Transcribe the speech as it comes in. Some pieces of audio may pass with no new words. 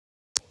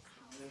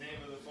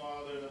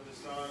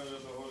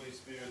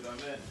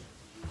Amen.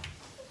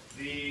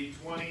 The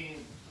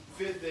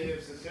 25th day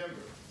of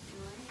September,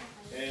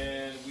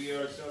 and we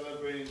are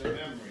celebrating the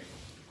memory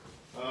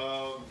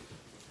of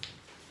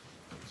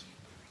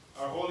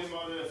our Holy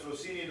Mother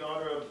Efrosini,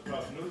 daughter of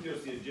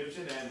Paphnutios the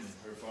Egyptian, and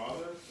her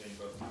father, Saint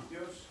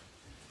Paphnutios.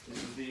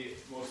 This is the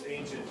most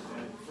ancient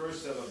and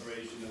first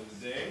celebration of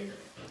the day.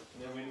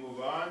 And then we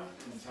move on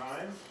in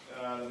time.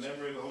 The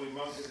memory of the holy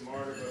monk and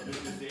martyr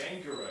Paphnutios the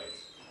Anchorite,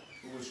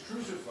 who was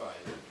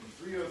crucified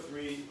in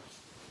 303,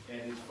 and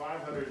his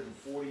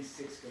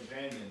 546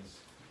 companions.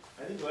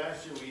 I think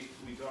last year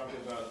we talked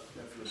about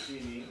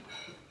Efrosini,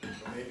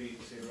 or maybe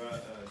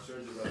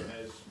Serge de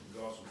Radonez is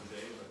also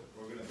today, but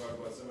we're going to talk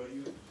about somebody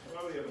you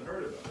probably haven't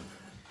heard about.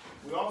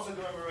 We also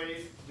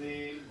commemorate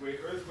the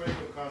great earthquake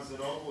of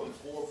Constantinople in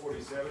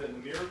 447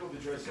 and the miracle of the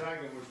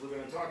Trisagion, which we're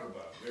going to talk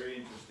about. Very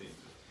interesting.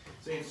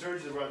 Saint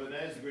Serge de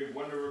Radonez, the great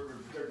wonder worker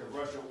and protector of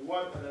Russia.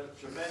 What a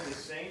tremendous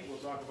saint. We'll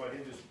talk about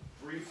him just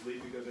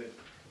briefly because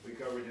we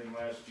covered him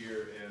last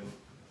year, and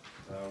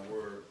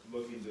we're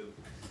looking to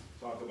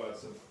talk about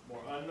some more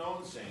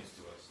unknown saints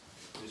to us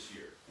this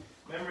year.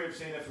 Memory of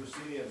Saint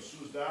Efrosini of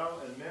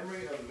Suzdal, and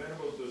memory of the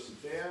Venerable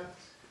Dosithea,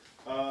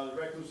 the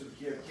Recluse of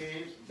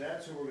Kiev.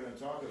 That's who we're going to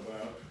talk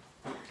about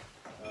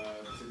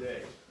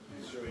today. Let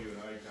me show you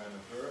an icon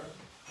of her.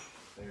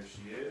 There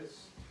she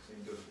is.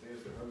 Saint Dosithea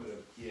is the hermit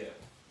of Kiev.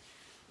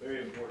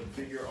 Very important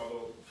figure,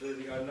 although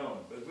fairly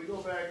unknown. But if we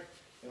go back,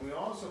 and we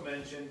also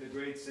mentioned the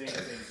great saint,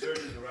 Saint Serge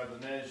de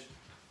Radonez,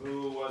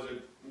 who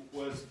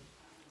was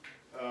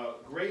a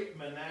great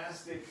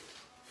monastic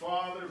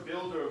father,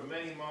 builder of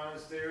many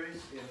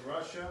monasteries in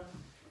Russia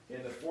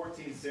in the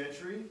 14th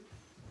century,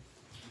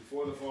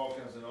 before the fall of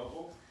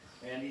Constantinople.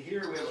 And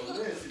here we have a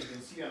list, as you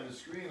can see on the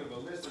screen, of a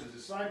list of his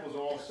disciples,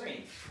 all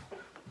saints.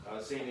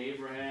 Saint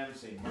Abraham,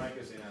 Saint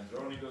Micah, Saint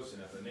Andronicus,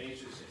 Saint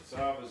Athanasius, Saint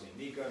Saba, Saint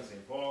Nikon,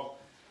 Saint Paul.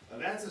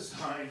 That's a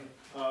sign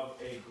of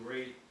a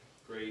great,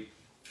 great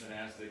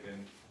monastic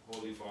and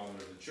holy father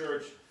of the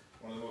church,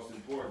 one of the most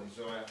important.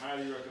 So I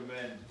highly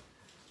recommend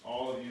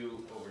all of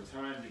you over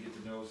time to get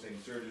to know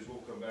St. Sergius. We'll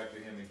come back to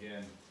him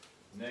again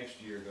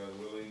next year, God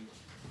willing.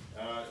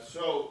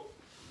 So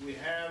we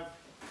have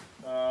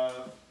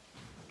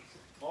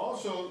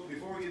also,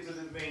 before we get to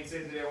the main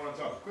saint today, I want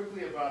to talk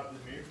quickly about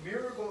the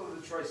miracle of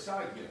the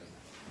Trisagion.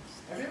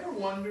 Have you ever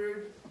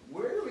wondered,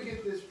 where do we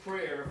get this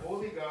prayer,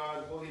 Holy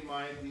God, Holy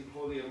Mighty,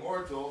 Holy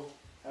Immortal,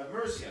 have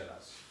mercy on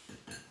us?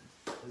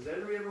 Has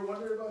anybody ever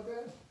wondered about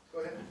that? Go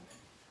ahead.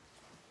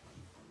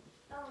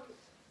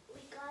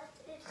 We got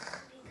it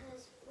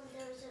because when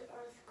there was an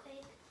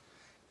earthquake,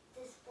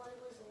 this boy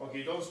was...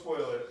 Okay, don't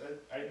spoil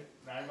it.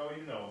 I know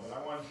you know, but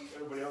I want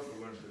everybody else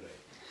to learn today.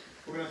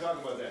 We're going to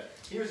talk about that.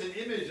 Here's an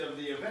image of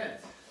the event.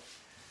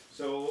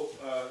 So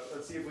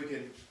let's see if we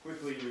can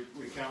quickly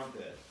recount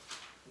that.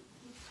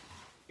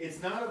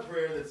 It's not a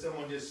prayer that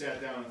someone just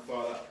sat down and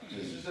thought up.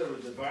 This is a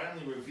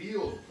divinely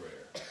revealed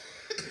prayer.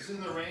 This is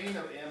in the reign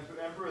of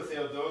Emperor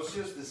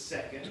Theodosius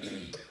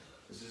II.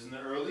 This is in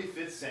the early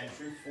 5th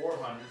century,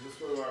 400. Let's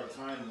go to our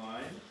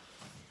timeline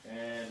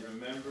and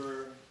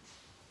remember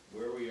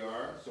where we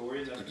are. So we're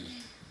in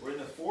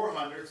the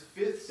 400s,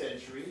 5th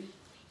century.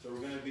 So we're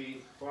going to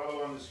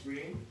follow on the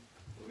screen.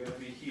 We're going to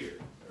be here.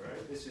 All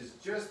right. This is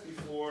just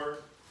before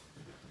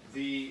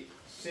the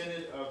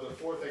Synod of the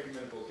Fourth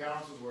Ecumenical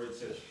Councils, where it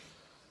says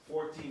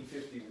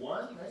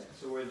 1451. Right.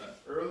 So we're in the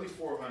early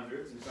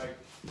 400s. In fact,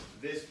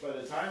 by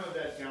the time of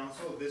that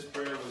council, this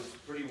prayer was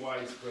pretty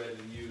widespread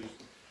and used,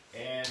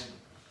 and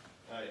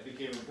it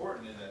became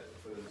important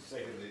for the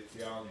sake of the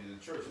theology of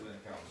the church in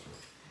that council.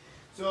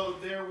 So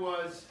there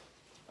was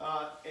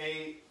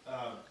a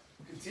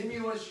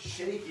continuous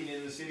shaking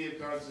in the city of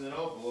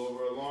Constantinople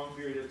over a long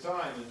period of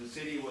time, and the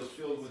city was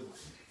filled with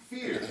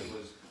fear. It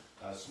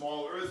was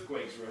small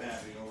earthquakes were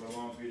happening over a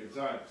long period of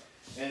time.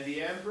 And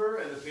the emperor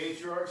and the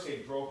patriarch,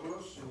 St.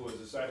 Proclus, who was a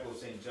disciple of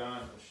St.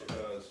 John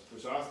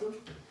Chrysostom,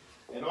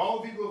 and all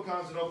the people of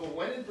Constantinople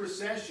went in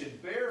procession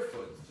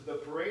barefoot to the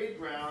parade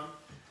ground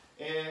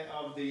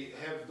of the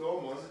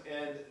Hevdomon,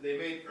 and they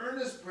made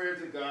earnest prayer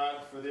to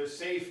God for their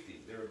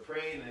safety. They were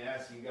praying and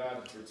asking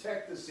God to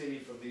protect the city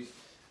from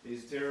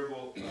these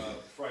terrible,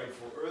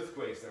 frightful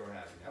earthquakes that were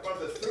happening. About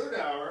the 3rd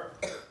hour,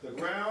 the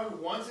ground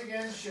once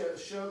again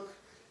shook,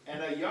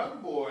 and a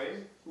young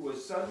boy who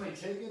was suddenly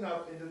taken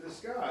up into the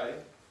sky.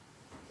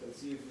 Let's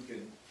see if we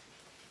can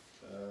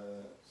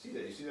see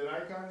that. You see that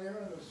icon there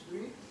on the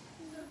screen?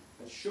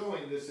 It's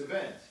showing this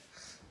event.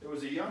 There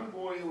was a young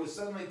boy who was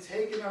suddenly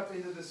taken up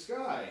into the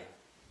sky.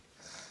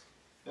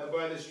 And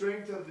by the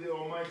strength of the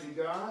Almighty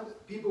God,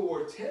 people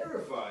were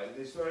terrified.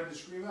 They started to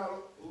scream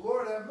out,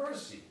 "Lord, have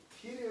mercy.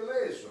 Kyrie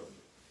eleison."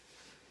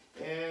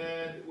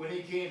 And when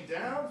he came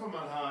down from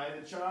on high,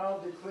 the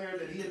child declared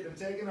that he had been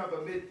taken up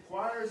amid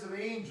choirs of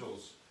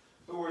angels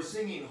who were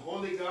singing,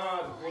 "Holy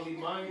God, Holy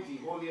Mighty,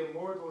 Holy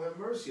Immortal, have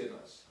mercy on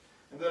us."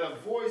 And that a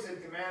voice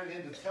had commanded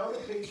him to tell the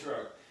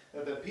patriarch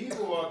that the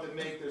people ought to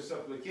make their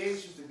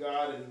supplications to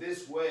God in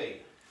this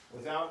way,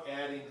 without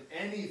adding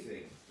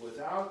anything.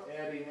 Without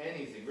adding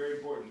anything. Very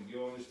important.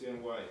 You'll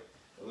understand why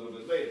a little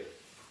bit later.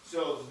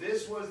 So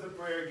this was the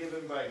prayer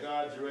given by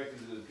God directly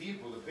to the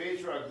people. The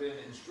patriarch then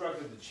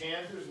instructed the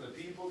chanters and the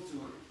people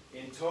to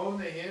intone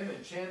the hymn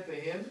and chant the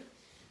hymn,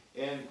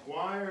 and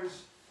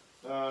choirs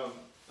of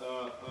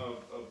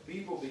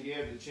people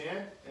began to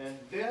chant, and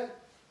that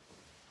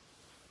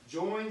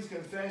joins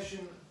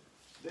confession.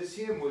 This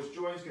hymn which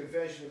joins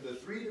confession of the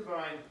three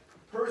divine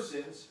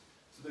persons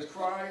to the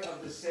cry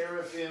of the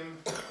seraphim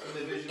in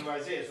the vision of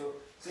Isaiah. So,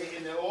 say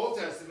in the Old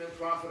Testament,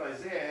 prophet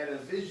Isaiah had a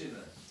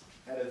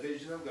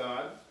vision of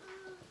God,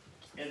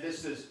 and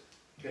this is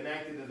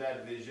connected to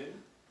that vision,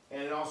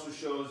 and it also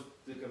shows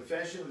the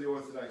confession of the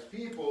Orthodox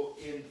people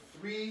in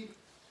three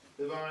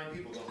divine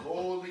people, the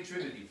Holy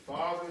Trinity,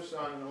 Father,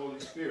 Son, and Holy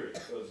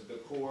Spirit. So it's at the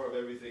core of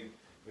everything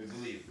we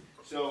believe.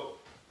 So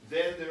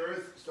then the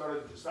earth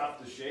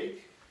stopped shaking,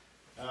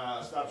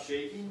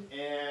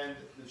 and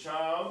the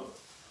child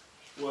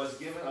was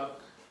given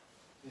up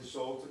his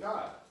soul to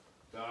God.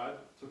 God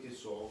took his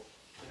soul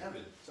to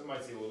heaven. Some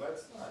might say, well,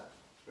 that's not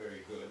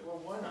very good.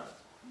 Well, why not?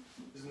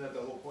 Isn't that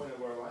the whole point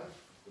of our life?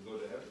 To go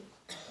to heaven?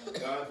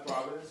 God's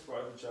providence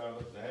brought the child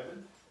up to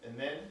heaven, and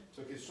then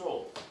took his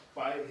soul.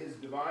 By his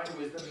divine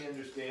wisdom, he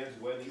understands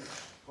when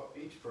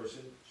each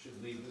person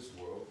should leave this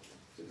world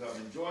to come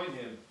and join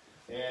him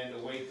and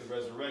await the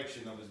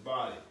resurrection of his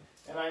body.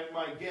 And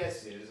my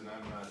guess is, and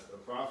I'm not a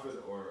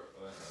prophet or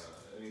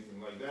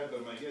anything like that,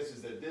 but my guess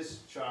is that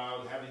this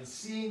child, having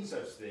seen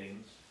such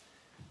things,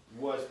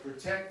 was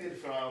protected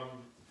from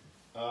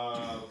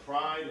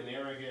pride and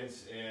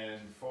arrogance and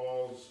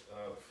falls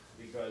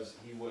because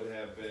he would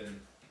have been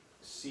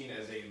seen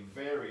as a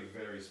very,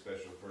 very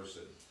special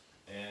person,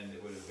 and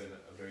it would have been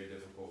a very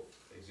difficult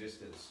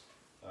existence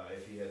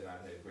if he had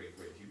not had great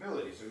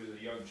humility. So he was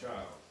a young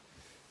child.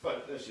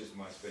 But that's just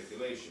my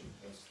speculation.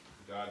 That's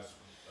God's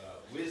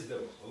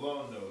wisdom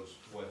alone knows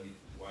why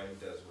he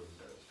does what he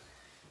does.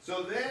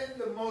 So then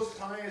the most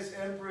pious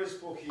Empress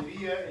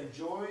Pulcheria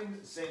enjoined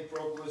St.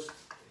 Proclus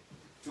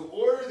to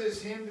order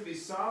this hymn to be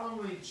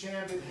solemnly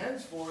chanted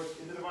henceforth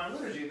in the Divine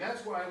Liturgy. And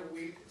that's why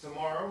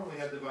tomorrow when we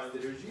have Divine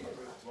Liturgy,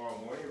 tomorrow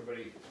morning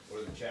everybody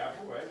go to the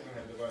chapel, right? We're going to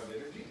have Divine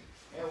Liturgy.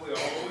 And we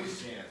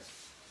always chant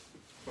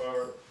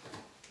for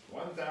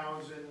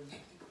 1,000,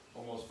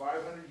 almost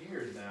 500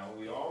 years now,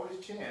 we always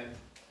chant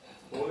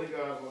Holy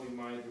God, Holy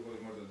Mighty,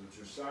 Holy Mother, the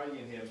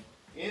Trisagion hymn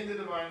in the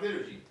Divine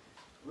Liturgy.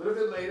 A little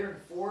bit later,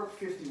 in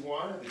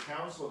 451, at the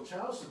Council of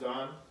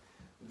Chalcedon,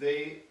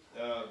 the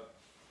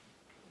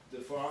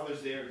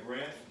fathers there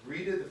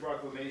greeted the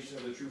proclamation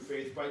of the true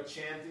faith by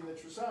chanting the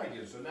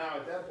Trisagion. So now,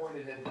 at that point,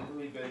 it had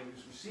really been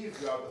received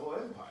throughout the whole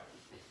empire.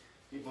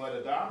 People had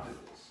adopted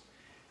this.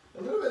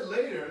 A little bit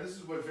later, this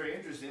is what's very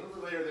interesting, a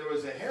little bit later there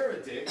was a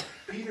heretic,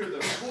 Peter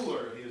the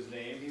Fuller, his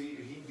name.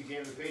 He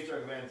became the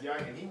Patriarch of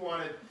Antioch, and he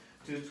wanted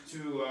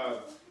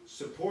to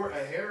support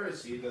a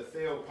heresy, the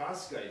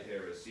Theopaschite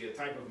heresy, a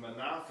type of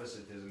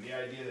monophysitism, the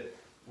idea that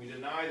we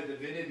deny the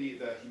divinity,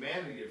 the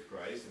humanity of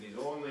Christ, and his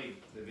only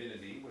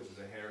divinity, which is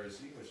a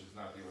heresy, which is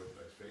not the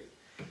Orthodox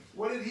faith.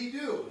 What did he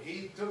do?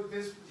 He took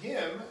this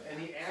hymn and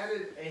he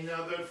added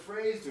another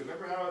phrase to it.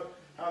 Remember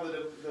how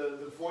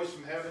the voice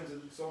from heaven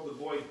told the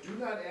boy, do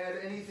not add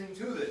anything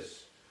to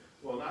this.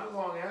 Well, not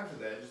long after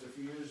that, just a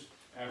few years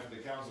after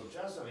the Council of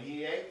Chalcedon,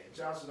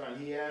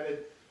 he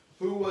added,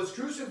 who was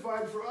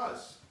crucified for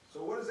us.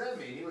 So what does that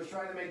mean? He was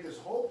trying to make this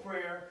whole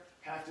prayer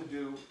have to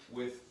do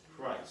with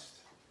Christ.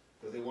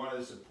 Because they wanted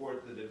to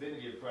support the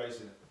divinity of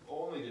Christ and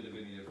only the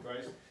divinity of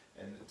Christ,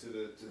 and to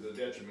the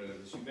detriment of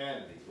his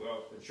humanity.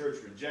 Well, the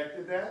church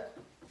rejected that,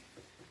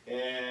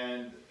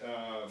 and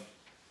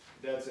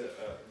that's a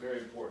very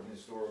important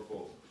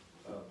historical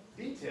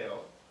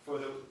detail for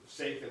the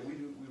sake that we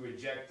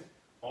reject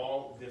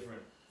all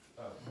different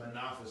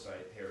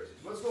Monophysite heresies.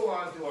 Let's go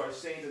on to our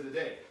saint of the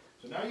day.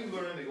 So now you've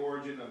learned the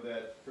origin of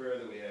that prayer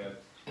that we have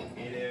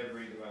in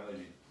every Divine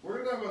Liturgy. We're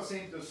going to talk about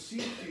Saint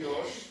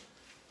Dositheos,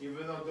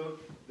 even though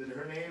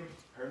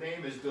her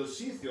name is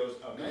Dositheos,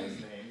 a man's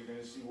name. You're going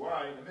to see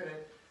why in a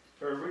minute.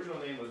 Her original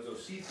name was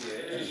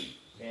Dosithea,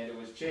 and it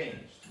was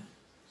changed.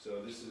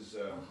 So this is,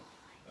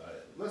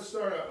 let's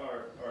start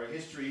our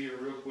history here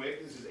real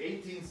quick. This is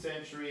 18th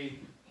century,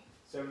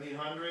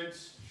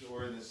 1700s. So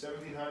we're in the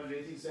 1700s,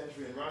 18th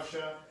century in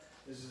Russia.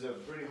 This is a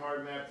pretty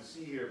hard map to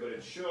see here, but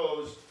it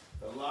shows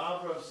the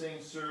Lavra of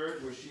St.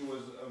 Serge, where she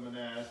was a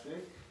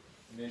monastic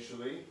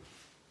initially.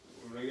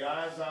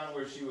 Ryazan,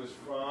 where she was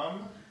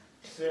from.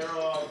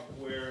 Serov,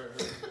 where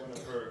one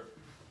of her,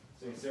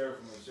 St.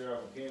 Seraphim of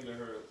Serov, came to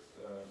her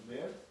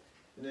lived.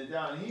 And then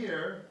down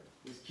here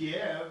is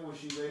Kiev, where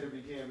she later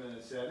became an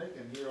ascetic,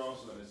 and here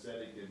also an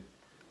ascetic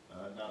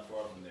and not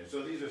far from there.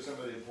 So these are some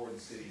of the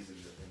important cities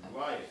in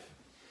life.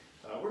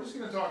 We're just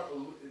going to talk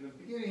in the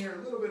beginning here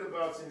a little bit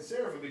about St.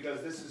 Seraphim,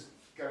 because this is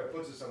kind of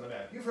puts us on the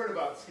map. You've heard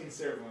about St.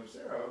 Seraphim of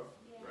Serov,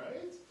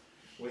 right?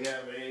 We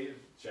have a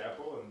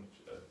chapel and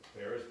a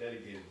parish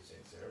dedicated to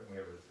St. Seraphim. We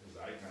have his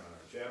icon on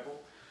our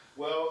chapel.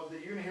 Well,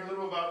 you're going to hear a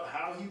little about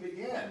how he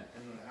began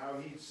and how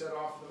he set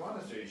off the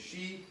monastery.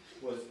 She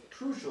was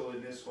crucial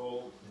in this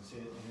whole,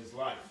 in his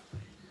life.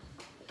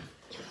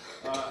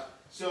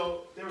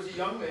 So there was a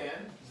young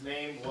man, his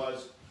name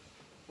was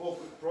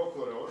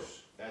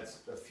Prokoros, that's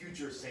the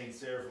future Saint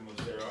Seraphim of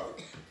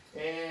Sarov,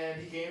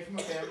 and he came from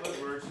a family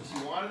of merchants.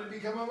 He wanted to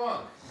become a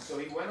monk, so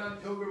he went on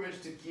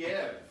pilgrimage to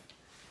Kiev,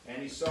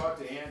 and he sought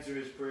to answer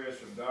his prayers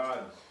from God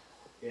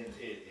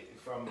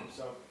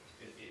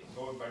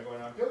by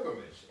going on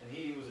pilgrimage. And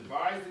he was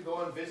advised to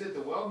go and visit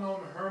the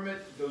well-known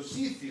hermit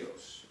Dosithea,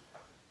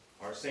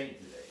 our saint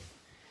today,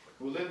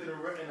 who lived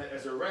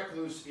as a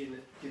recluse in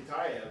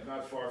Kiev,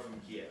 not far from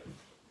Kiev.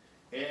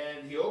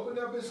 And he opened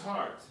up his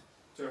heart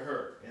to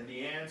her, and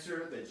the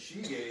answer that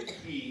she gave,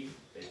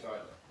 they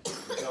thought,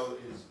 to tell her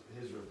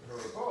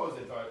repose,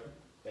 they thought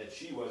that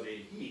she was a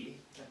he,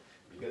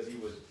 because she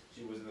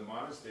was in the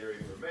monastery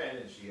for men,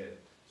 and she had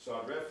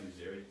sought refuge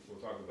there. We'll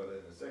talk about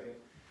that in a second.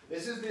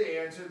 This is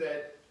the answer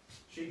that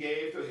she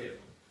gave to him.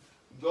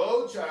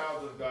 Go,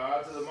 child of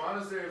God, to the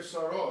monastery of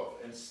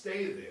Sarov, and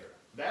stay there.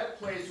 That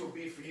place will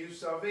be for you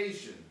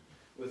salvation.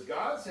 With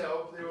God's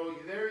help,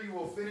 there you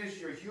will finish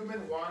your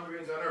human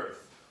wanderings on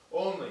earth.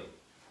 Only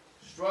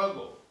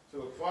struggle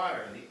to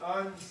acquire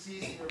the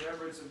unceasing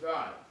remembrance of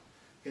God.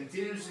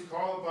 Continuously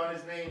call upon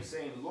his name,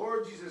 saying,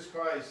 Lord Jesus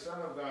Christ, Son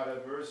of God,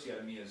 have mercy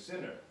on me, a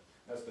sinner.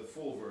 That's the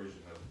full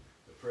version of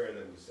the prayer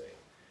that we say.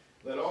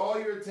 Let all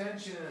your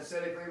attention and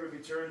ascetic labor be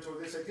turned toward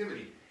this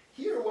activity.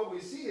 Here what we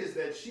see is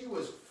that she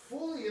was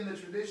fully in the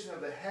tradition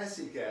of the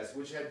hesychast,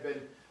 which had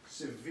been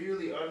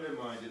severely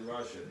undermined in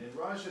Russia. In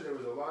Russia there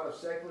was a lot of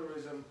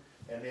secularism,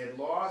 and they had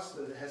lost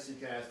the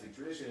hesychastic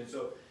tradition. And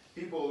so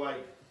people like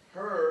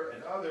her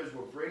and others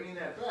were bringing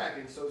that back.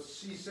 And so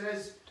she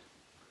says,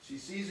 she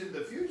sees in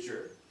the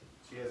future,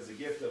 she has the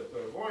gift of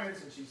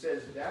clairvoyance, and she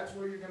says, that's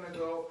where you're going to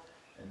go,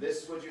 and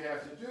this is what you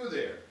have to do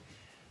there.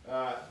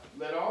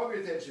 Let all of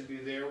your attention be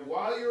there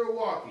while you're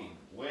walking,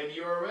 when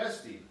you're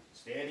resting,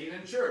 standing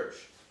in church.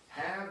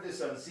 Have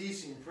this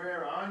unceasing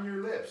prayer on your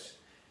lips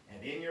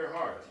and in your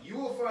heart. You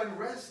will find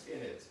rest in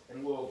it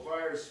and will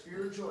acquire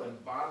spiritual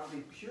and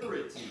bodily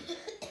purity.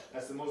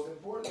 That's the most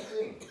important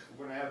thing. If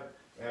we're going to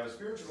have a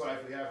spiritual life,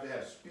 we have to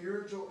have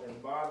spiritual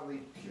and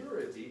bodily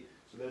purity,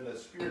 so then the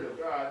Spirit of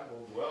God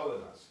will dwell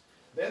in us.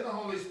 Then the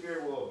Holy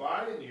Spirit will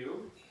abide in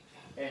you,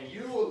 and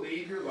you will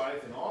lead your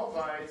life in all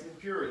piety and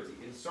purity.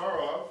 In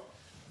Sarov,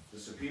 the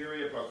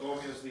superior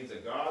Pachomius leads a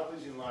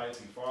God-pleasing life.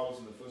 He follows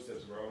in the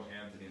footsteps of our own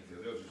Anthony and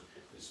Theodosius.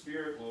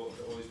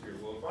 The Holy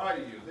Spirit will abide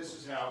in you. This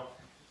is how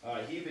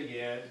he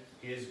began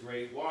his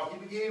great walk. He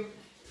became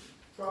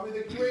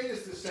probably the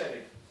greatest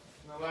ascetic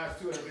in the last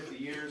 250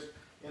 years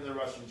in the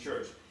Russian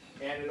Church.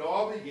 And it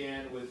all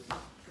began with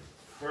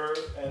her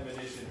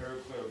admonition, her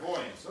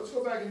clairvoyance. So let's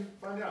go back and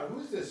find out,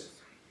 who's this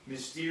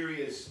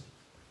mysterious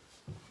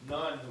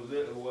nun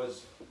who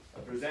was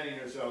presenting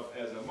herself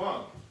as a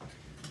monk?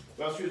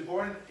 Well, she was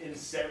born in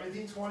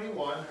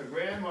 1721. Her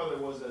grandmother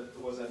was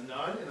a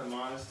nun in a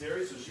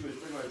monastery, so she was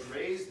pretty much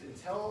raised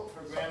until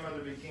her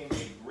grandmother became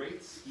a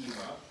great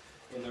schema.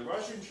 In the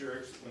Russian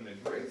Church, when the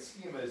great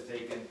schema is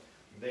taken,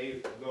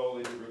 they go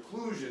into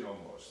reclusion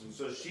almost. And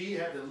so she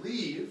had to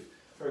leave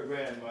her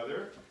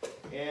grandmother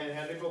and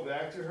had to go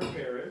back to her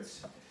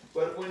parents.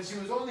 But when she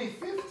was only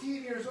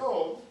 15 years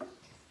old,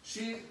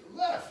 she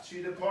left.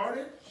 She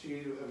departed.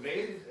 She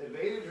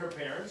evaded her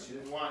parents. She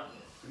didn't want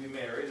to be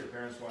married. Her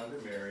parents wanted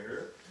to marry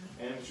her.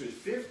 And when she was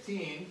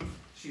 15,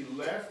 she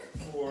left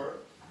for,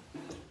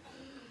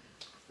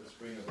 let's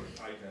bring up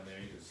the icon there,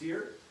 you can see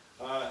her.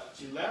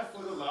 She left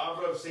for the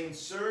Lavra of St.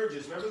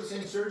 Sergius. Remember the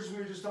St. Sergius we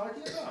were just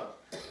talking about?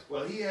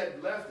 Well, he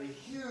had left a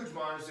huge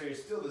monastery.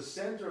 It's still the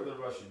center of the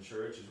Russian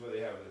Church. Is where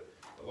they have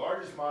the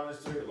largest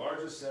monastery, the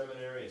largest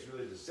seminary. It's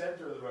really the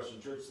center of the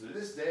Russian Church. So to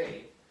this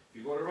day, if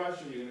you go to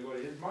Russia, you're going to go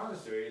to his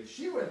monastery. And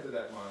she went to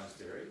that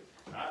monastery.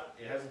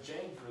 It hasn't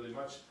changed really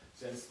much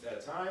since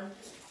that time.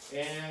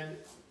 And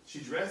she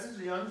dressed as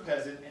a young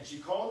peasant, and she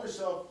called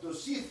herself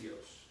Dosithea.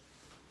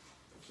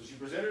 So she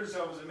presented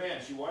herself as a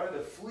man. She wanted to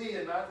flee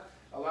and not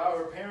allow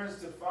her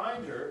parents to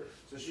find her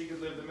so she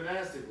could live the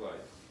monastic life.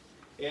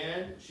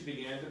 And she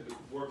began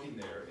working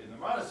there in the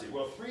monastery.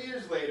 Well, 3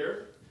 years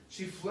later,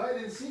 she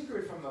fled in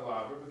secret from the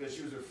Lavra because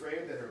she was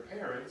afraid that her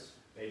parents,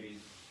 maybe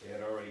they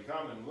had already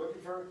come and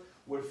looking for her,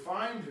 would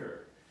find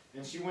her.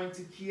 And she went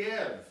to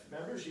Kiev.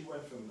 Remember, she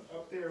went from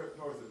up there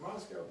north of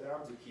Moscow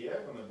down to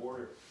Kiev on the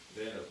border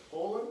then of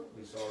Poland.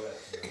 We saw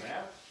that in the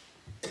map.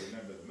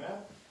 Remember the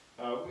map?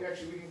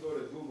 We can go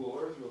to Google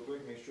Earth real quick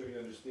and make sure you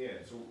understand.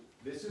 So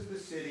this is the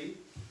city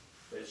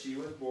that she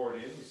was born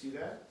in. You see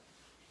that?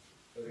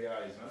 With the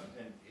eyes, huh?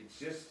 And it's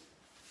just,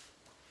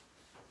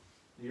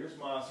 here's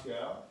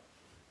Moscow.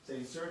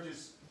 St.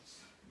 Sergius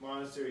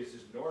Monastery is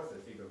just north,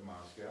 I think, of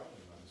Moscow, if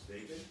I'm not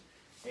mistaken.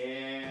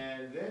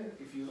 And then,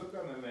 if you look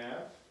on the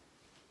map,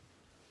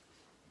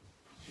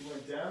 she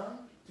went down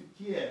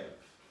to Kiev,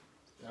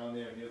 down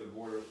there near the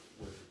border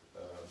with,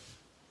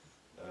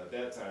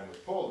 that time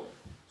with Poland.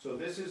 So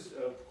this is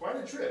quite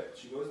a trip.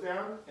 She goes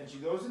down, and she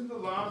goes into the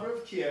Lavra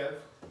of Kiev,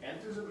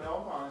 enters a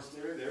Mel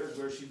monastery, there is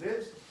where she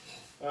lives,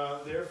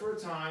 there for a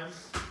time,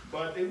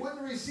 but they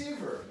wouldn't receive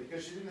her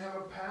because she didn't have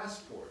a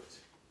passport.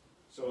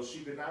 So she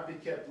could not be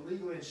kept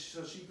legally, and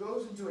so she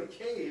goes into a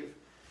cave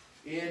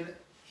in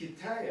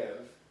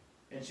Kiev,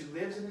 and she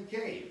lives in a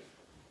cave.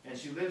 And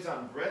she lives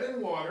on bread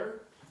and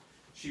water.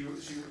 She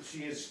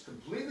is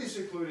completely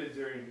secluded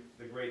during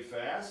the Great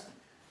Fast.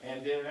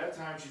 And then at that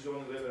time, she's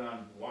only living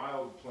on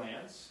wild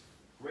plants.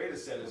 Great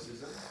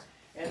asceticism.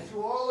 And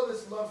through all of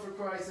this love for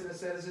Christ and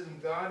asceticism,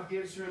 God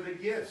gives her the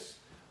gifts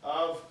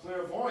of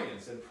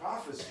clairvoyance and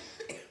prophecy.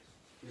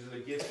 These are the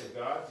gifts of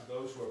God to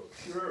those who are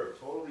pure,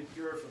 totally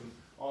pure from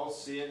all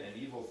sin and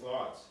evil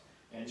thoughts.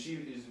 And she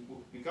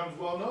becomes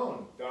well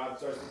known. God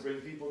starts to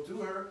bring people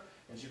to her,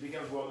 and she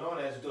becomes well known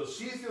as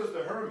Dosithea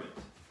the hermit.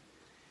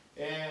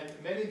 And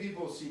many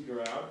people seek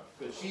her out,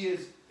 but she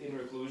is in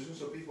reclusion,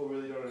 so people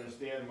really don't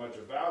understand much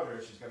about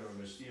her. She's kind of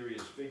a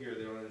mysterious figure.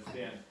 They don't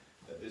understand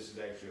that this is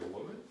actually a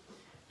woman.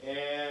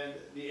 And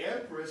the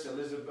Empress,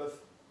 Elizabeth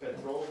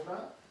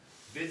Petrovna,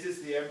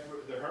 visits the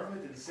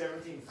hermit in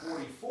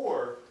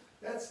 1744.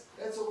 That's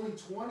only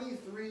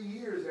 23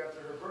 years after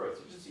her birth.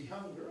 She's just a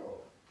young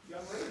girl,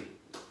 young lady.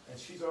 And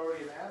she's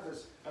already an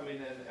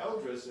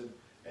eldress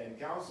and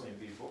counseling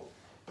people.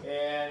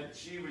 And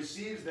she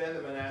receives then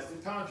the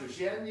monastic tonsure.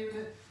 She hadn't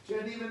even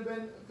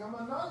become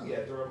a nun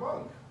yet, or a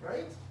monk,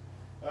 right?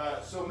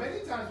 So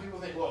many times people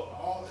think,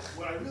 well,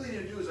 what I really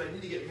need to do is I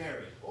need to get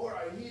married, or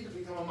I need to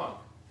become a monk.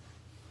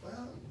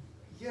 Well,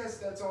 yes,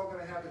 that's all going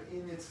to happen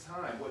in its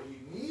time. What you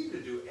need to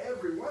do,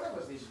 every one of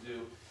us needs to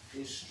do,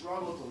 is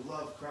struggle to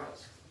love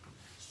Christ.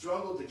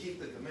 Struggle to keep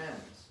the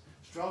commandments.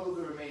 Struggle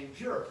to remain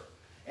pure.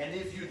 And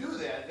if you do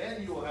that,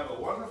 then you will have a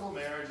wonderful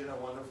marriage and a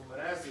wonderful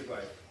monastic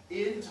life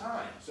in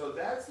time. So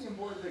that's the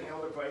important thing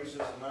Elder Paisios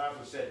and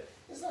Manafa said.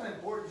 It's not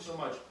important so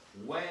much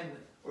when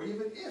or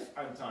even if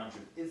I'm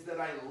tonsured. It's that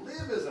I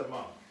live as a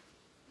monk.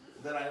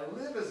 That I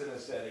live as an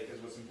ascetic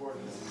is what's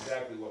important. This is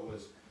exactly what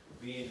was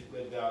being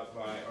lived out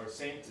by our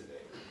saint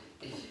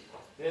today.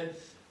 Then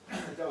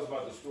it tells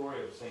about the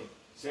story of Saint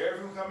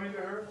Seraphim coming to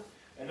her.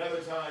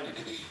 Another time,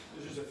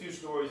 there's just a few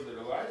stories in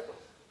her life.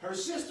 Her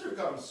sister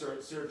comes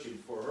searching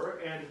for her,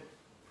 and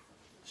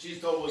she's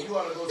told, well, you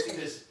ought to go see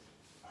this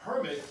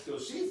hermit,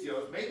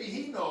 Dosithea. Maybe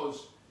he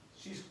knows,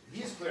 he's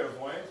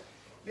clairvoyant.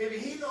 Maybe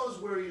he knows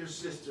where your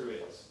sister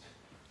is.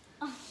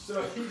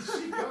 So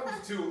she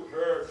comes to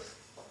her,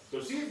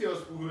 Dosithea,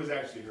 who is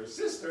actually her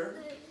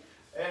sister,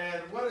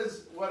 and what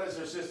does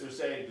her sister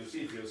say,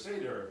 Dosithea, say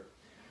to her?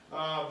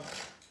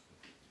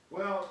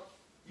 Well,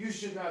 you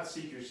should not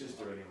seek your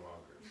sister any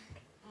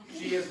longer.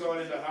 She has gone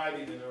into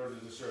hiding in order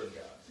to serve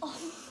God.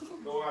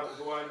 Go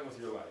on with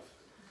your life.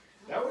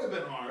 That would have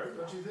been hard,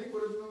 don't you think?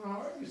 Would have been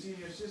hard? You see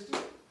your sister?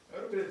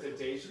 That would have been a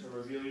temptation to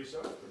reveal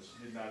yourself, but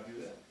she did not do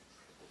that.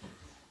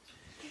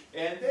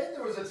 And then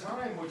there was a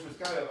time which was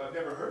kind of, I've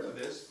never heard of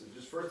this, it's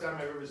the first time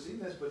I've ever seen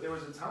this, but there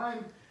was a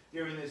time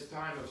during this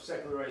time of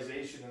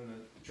secularization in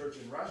the church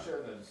in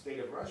Russia, in the state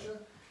of Russia,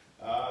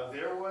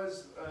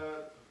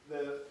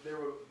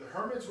 the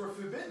hermits were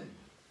forbidden.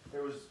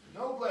 There was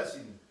no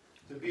blessing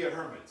to be a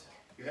hermit.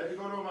 You had to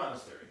go to a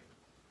monastery.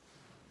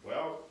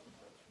 Well,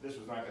 this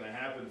was not going to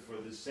happen for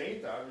the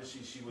saint.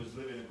 Obviously, she was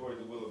living according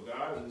to the will of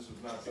God, and this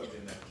was not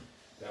something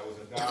that was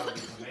a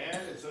godly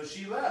command. And so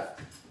she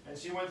left, and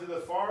she went to the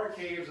far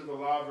caves of the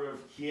Lavra of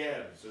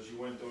Kiev. So she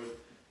went to it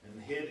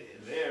and hid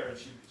there, and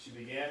she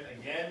began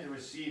again to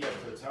receive,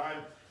 after a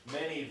time,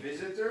 many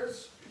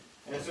visitors.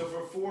 And so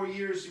for 4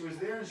 years she was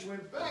there, and she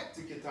went back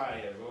to Kiev,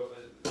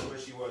 where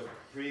she was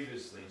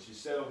previously. She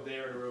settled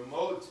there in a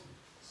remote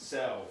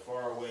cell,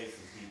 far away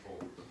from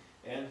people.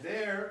 And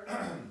there,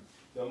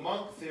 the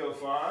monk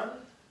Theophan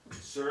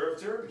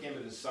served her, became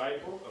a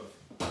disciple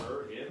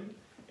of him,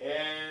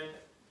 and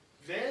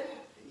then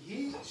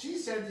she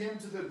sent him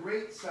to the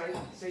great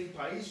St.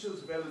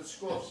 Paisios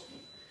Velutskovsky.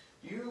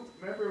 You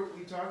remember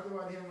we talked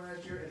about him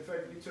last year? In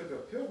fact, we took a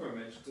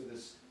pilgrimage to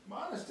this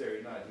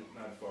monastery not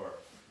far.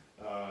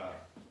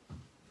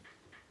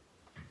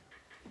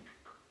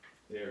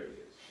 There it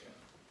is.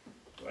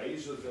 Yeah.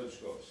 Paisios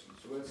Velutskovsky.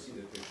 So let's see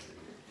the picture here.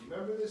 Do you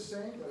remember this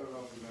saint? I don't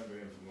know if you remember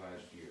him from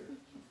last year.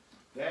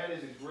 That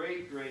is a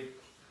great, great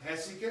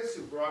hesychist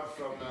who brought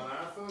from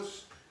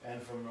Manathos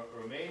and from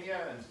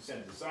Romania and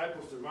sent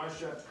disciples to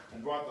Russia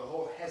and brought the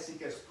whole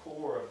hesychist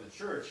core of the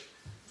church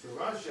to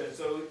Russia. And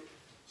so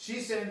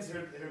she sends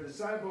her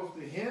disciples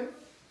to him,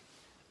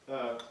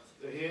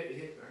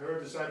 her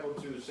disciple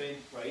to St.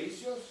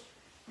 Paisios,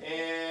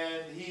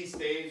 and he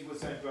stays with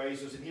St.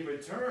 Paisios, and he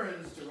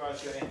returns to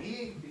Russia, and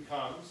he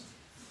becomes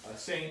a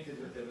saint in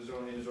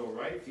his own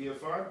right,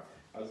 Theophan,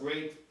 a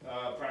great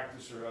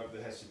practicer of the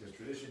hesychist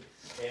tradition,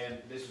 and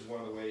this is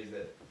one of the ways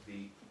that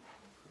the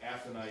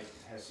Athonite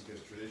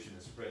hesychist tradition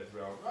is spread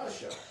throughout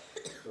Russia.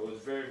 So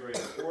it's very, very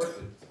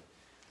important.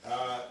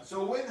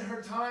 So when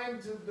her time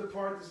to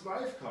depart this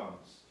life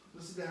comes,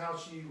 listen to how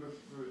she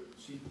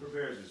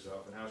prepares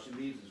herself and how she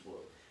leaves this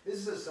world. This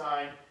is a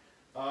sign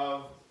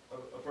of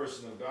a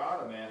person of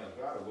God, a man of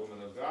God, a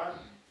woman of God,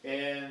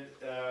 and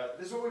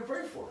this is what we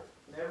pray for.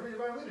 In every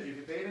divine liturgy, if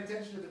you're paying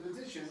attention to the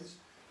petitions,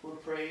 we're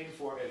praying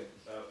for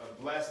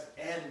a blessed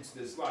end to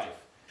this life.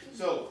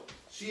 So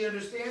she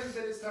understands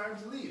that it's time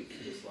to leave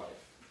this life.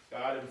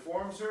 God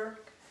informs her.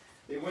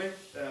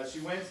 She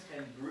went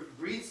and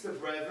greets the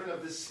brethren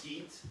of the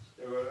skeet.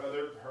 There were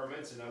other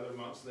hermits and other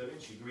monks living.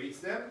 She greets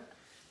them.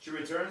 She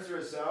returns to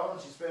her cell,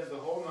 and she spends the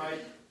whole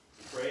night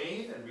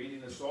praying and reading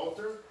the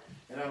Psalter.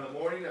 And on the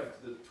morning of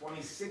the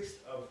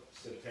 26th of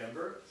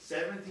September,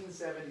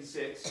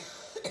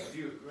 1776, if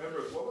you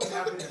remember, what was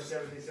happening in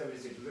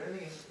 1776? Was there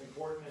anything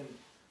important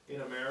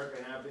in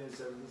America happening in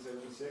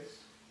 1776?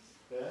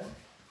 Yeah?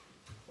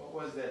 What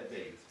was that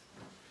date?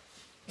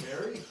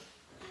 Mary?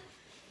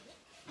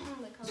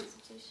 The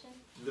Constitution.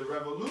 The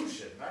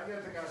Revolution, not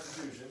yet the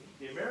Constitution,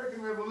 the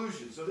American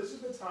Revolution. So this is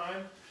the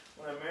time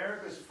when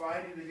America is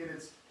fighting to get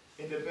its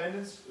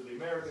independence, or the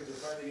Americans are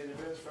fighting to get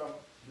independence from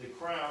the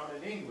crown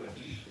in England.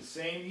 The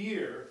same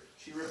year,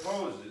 she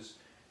reposes,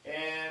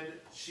 and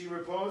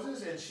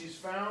she's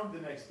found the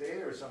next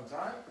day or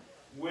sometime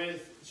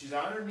she's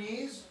on her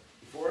knees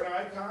before an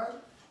icon,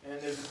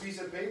 and there's a piece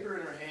of paper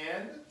in her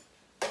hand,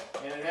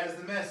 and it has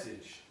the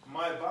message,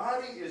 "My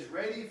body is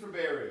ready for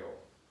burial.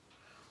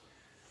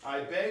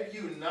 I beg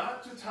you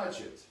not to touch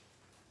it,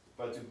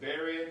 but to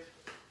bury it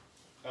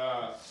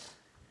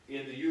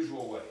in the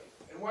usual way."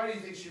 And why do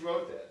you think she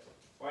wrote that?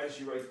 Why did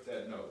she write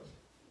that note?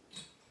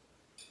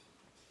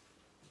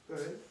 Go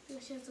ahead.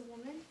 Because she's a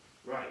woman?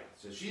 Right.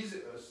 So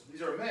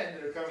these are men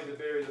that are coming to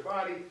bury the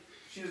body.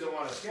 She doesn't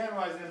want to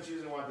scandalize them. She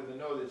doesn't want them to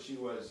know that she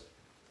was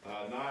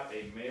not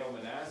a male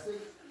monastic.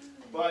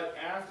 But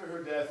after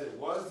her death, it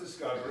was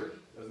discovered,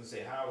 doesn't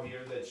say how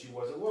here, that she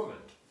was a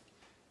woman.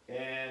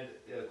 And,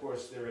 of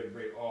course, they're in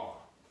great awe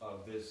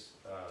of this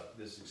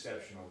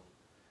exceptional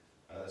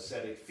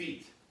ascetic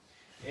feat.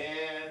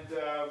 And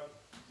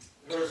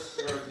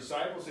her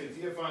disciple, St.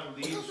 Theophan,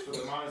 leaves for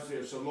the monastery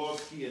of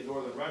Solovki in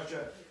northern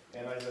Russia.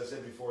 And as I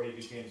said before, he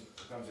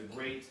becomes a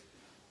great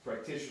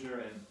practitioner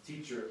and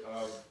teacher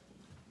of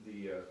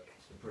the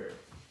prayer.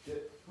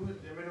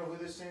 Anybody know who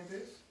this saint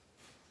is?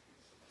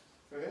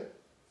 Go ahead.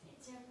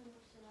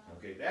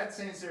 Okay, that's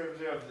Saint Sarah,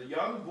 the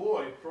young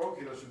boy,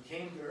 Prokilos, who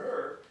came to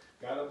her,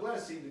 got a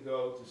blessing to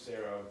go to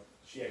Sarah.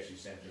 She actually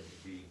sent him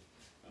to be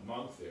a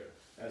monk there.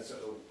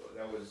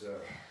 That was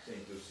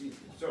Saint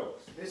Dosithea. So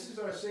this is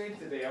our saint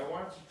today. I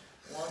want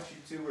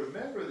you to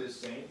remember this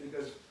saint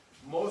because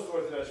most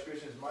Orthodox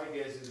Christians, my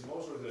guess is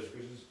most Orthodox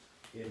Christians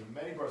in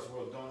many parts of the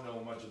world don't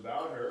know much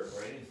about her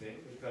or anything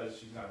because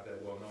she's not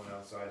that well known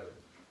outside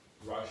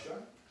of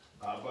Russia.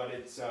 But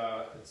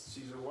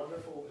she's a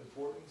wonderful,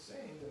 important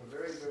saint and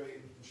very,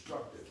 very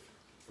instructive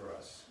for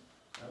us.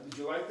 Did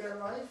you like that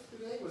life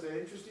today? Was that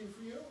interesting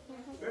for you?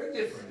 Very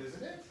different,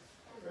 isn't it?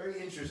 Very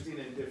interesting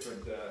and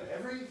different.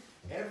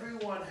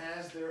 Everyone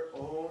has their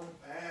own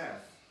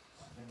path.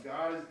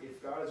 And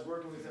if God is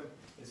working with them,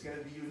 it's going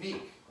to be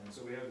unique. And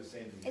so we have the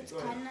same thing. It's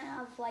kind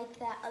of like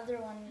that other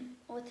one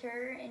with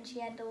her, and she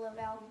had to live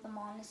out of the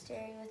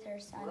monastery with her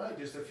son. Right,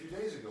 just a few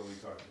days ago we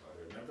talked about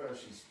her. Remember how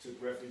she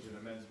took refuge in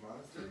a men's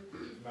monastery?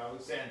 In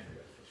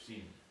Alexandria, I've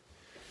seen.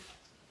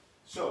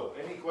 So,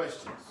 any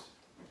questions?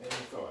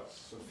 Any thoughts?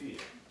 Sophia?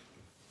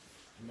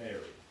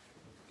 Mary?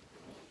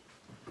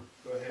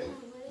 Go ahead.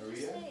 What did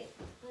you Maria? say?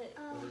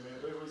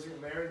 Wait, was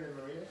it Mary and then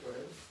Maria? Go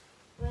ahead.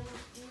 When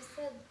you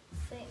said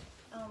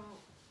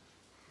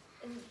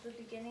in the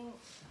beginning,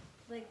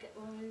 like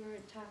when we were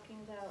talking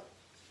about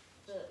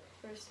the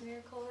first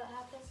miracle that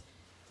happened,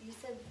 you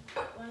said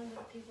one of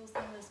the people's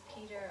name was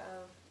Peter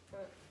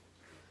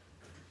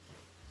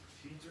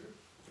Peter?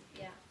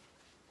 Yeah.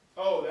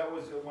 Oh, that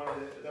was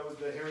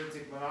the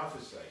heretic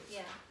Monophysite.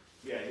 Yeah.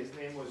 Yeah, his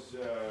name was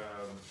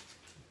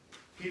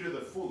Peter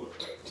the Fuller,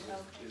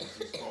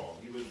 is called.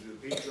 He was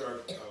the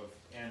patriarch of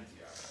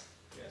Antioch.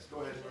 Yes,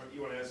 go ahead.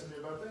 You want to ask something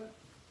about that?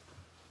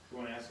 You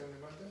want to ask something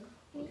about that?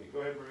 Okay,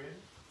 go ahead, Maria.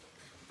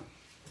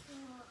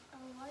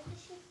 Why did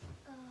she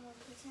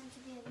pretend to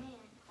be a man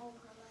all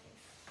her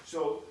life?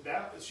 So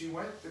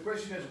the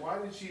question is, why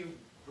did she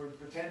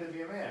pretend to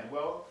be a man?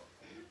 Well,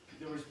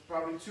 there was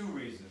probably two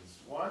reasons.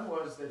 One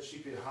was that she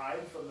could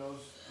hide from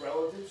those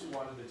relatives who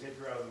wanted to take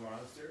her out of the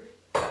monastery.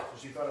 So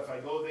she thought, if I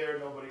go there,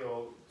 nobody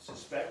will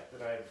suspect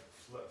that I've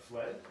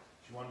fled.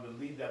 She wanted to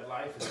lead that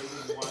life, and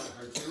they didn't want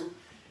her to.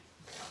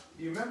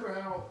 Do you remember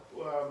how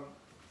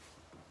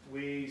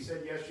we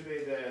said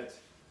yesterday that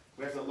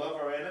we have to love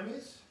our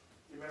enemies?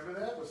 You remember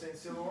that with St.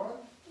 Silouan?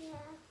 Yeah.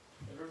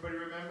 Everybody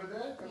remember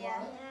that? Come Yeah.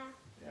 on.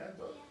 Yeah.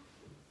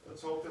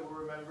 Let's hope that we're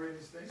remembering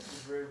these things.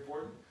 It's very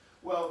important.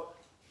 Well,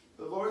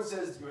 the Lord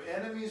says your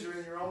enemies are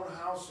in your own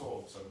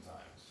household sometimes.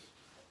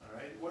 All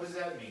right? What does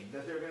that mean?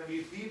 That there are going to be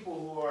people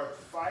who are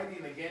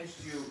fighting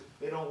against you.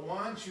 They don't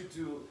want you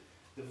to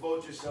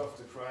devote yourself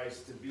to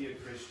Christ, to be a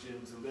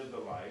Christian, to live the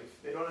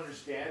life. They don't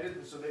understand it,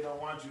 and so they don't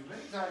want you.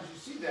 Many times you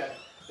see that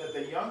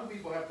the young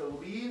people have to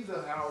leave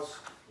the house,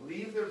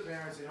 leave their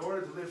parents in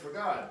order to live for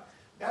God.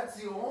 That's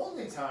the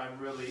only time,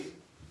 really,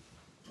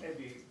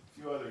 maybe a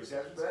few other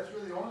exceptions, but that's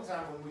really the only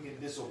time when we can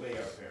disobey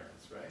our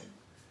parents, right?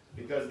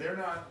 Because they're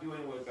not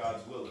doing what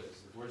God's will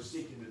is. If we're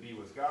seeking to be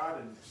with God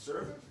and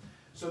serve Him.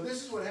 So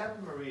this is what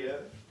happened, Maria.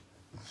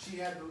 She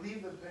had to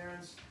leave the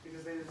parents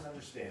because they didn't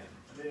understand.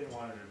 They didn't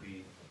want her to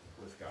be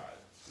with God.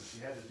 So she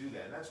had to do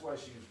that. And that's why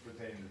she was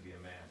pretending to be a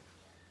man.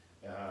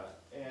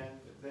 And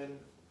then,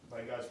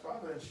 by God's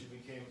providence, she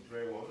became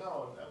very well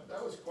known.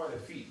 That was quite a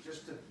feat,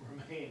 just to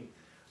remain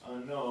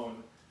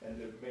unknown and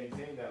to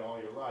maintain that all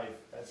your life.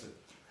 That's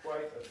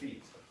quite a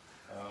feat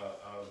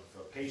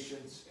of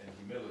patience and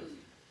humility.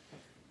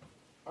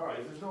 All right,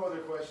 if there's no other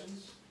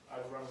questions,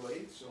 I've run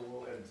late, so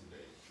we'll end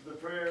today. The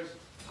prayers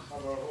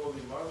of our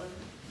Holy Mother,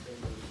 and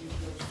the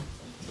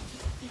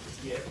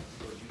Kiev,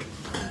 Lord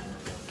Jesus.